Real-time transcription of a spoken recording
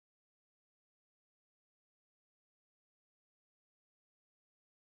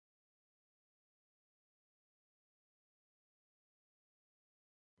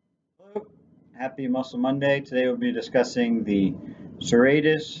Hello, happy Muscle Monday. Today we'll be discussing the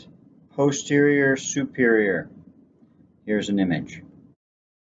serratus posterior superior. Here's an image.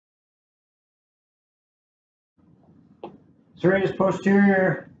 Serratus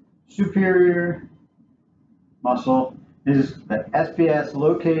posterior superior muscle is the SPS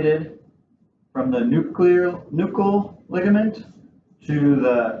located from the nuchal ligament to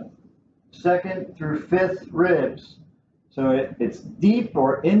the 2nd through 5th ribs. So it's deep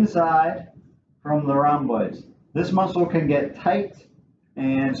or inside from the rhomboids. This muscle can get tight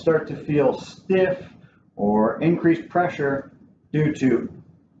and start to feel stiff or increased pressure due to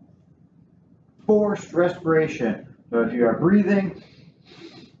forced respiration. So if you are breathing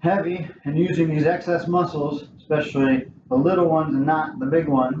heavy and using these excess muscles, especially the little ones and not the big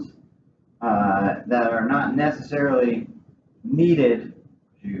ones, that are not necessarily needed,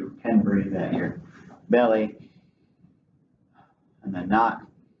 you can breathe at your belly and then not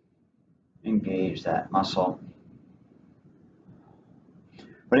engage that muscle.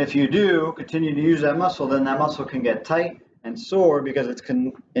 But if you do continue to use that muscle, then that muscle can get tight and sore because it's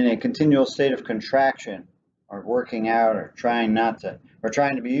in a continual state of contraction or working out or trying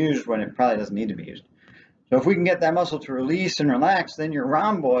to be used when it probably doesn't need to be used. So if we can get that muscle to release and relax, then your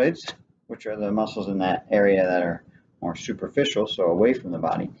rhomboids, which are the muscles in that area that are more superficial, so away from the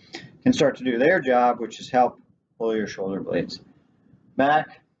body, can start to do their job, which is help pull your shoulder blades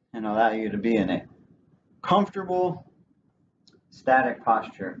back and allow you to be in a comfortable static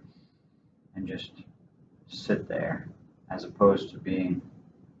posture and just sit there as opposed to being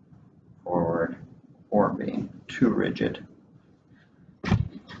forward or being too rigid.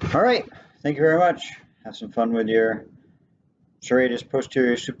 All right, thank you very much. Have some fun with your serratus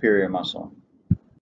posterior superior muscle.